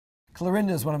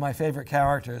Clorinda is one of my favorite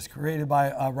characters, created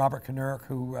by Robert Knurk,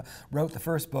 who wrote the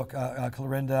first book,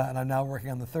 Clorinda, and I'm now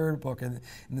working on the third book in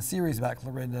the series about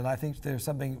Clorinda. And I think there's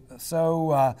something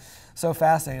so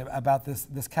fascinating about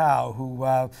this cow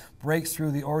who breaks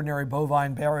through the ordinary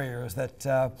bovine barriers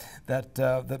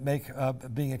that make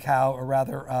being a cow a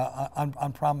rather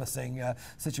unpromising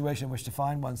situation in which to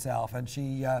find oneself. And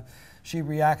she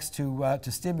reacts to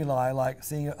stimuli like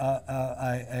seeing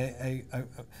a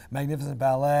magnificent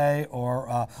ballet,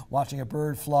 or watching a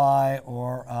bird fly,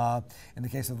 or in the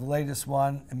case of the latest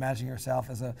one, imagining herself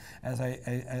as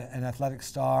an athletic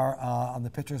star on the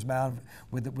pitcher's mound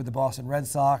with the Boston Red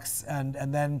Sox,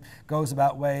 and then goes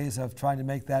about ways of trying to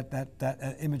make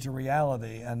that image a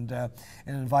reality, and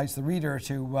invites the reader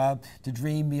to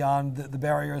dream beyond the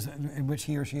barriers in which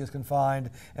he or she is confined,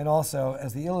 and also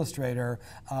as the illustrator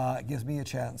gives me a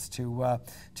chance to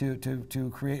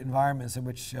create environments in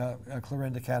which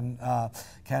Clorinda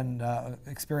can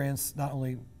experience not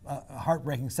only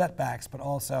heartbreaking setbacks, but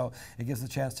also it gives the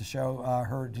chance to show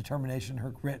her determination, her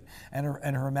grit, and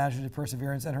her imaginative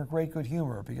perseverance, and her great good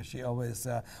humor, because she always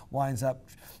winds up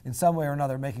in some way or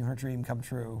another making her dream come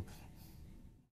true.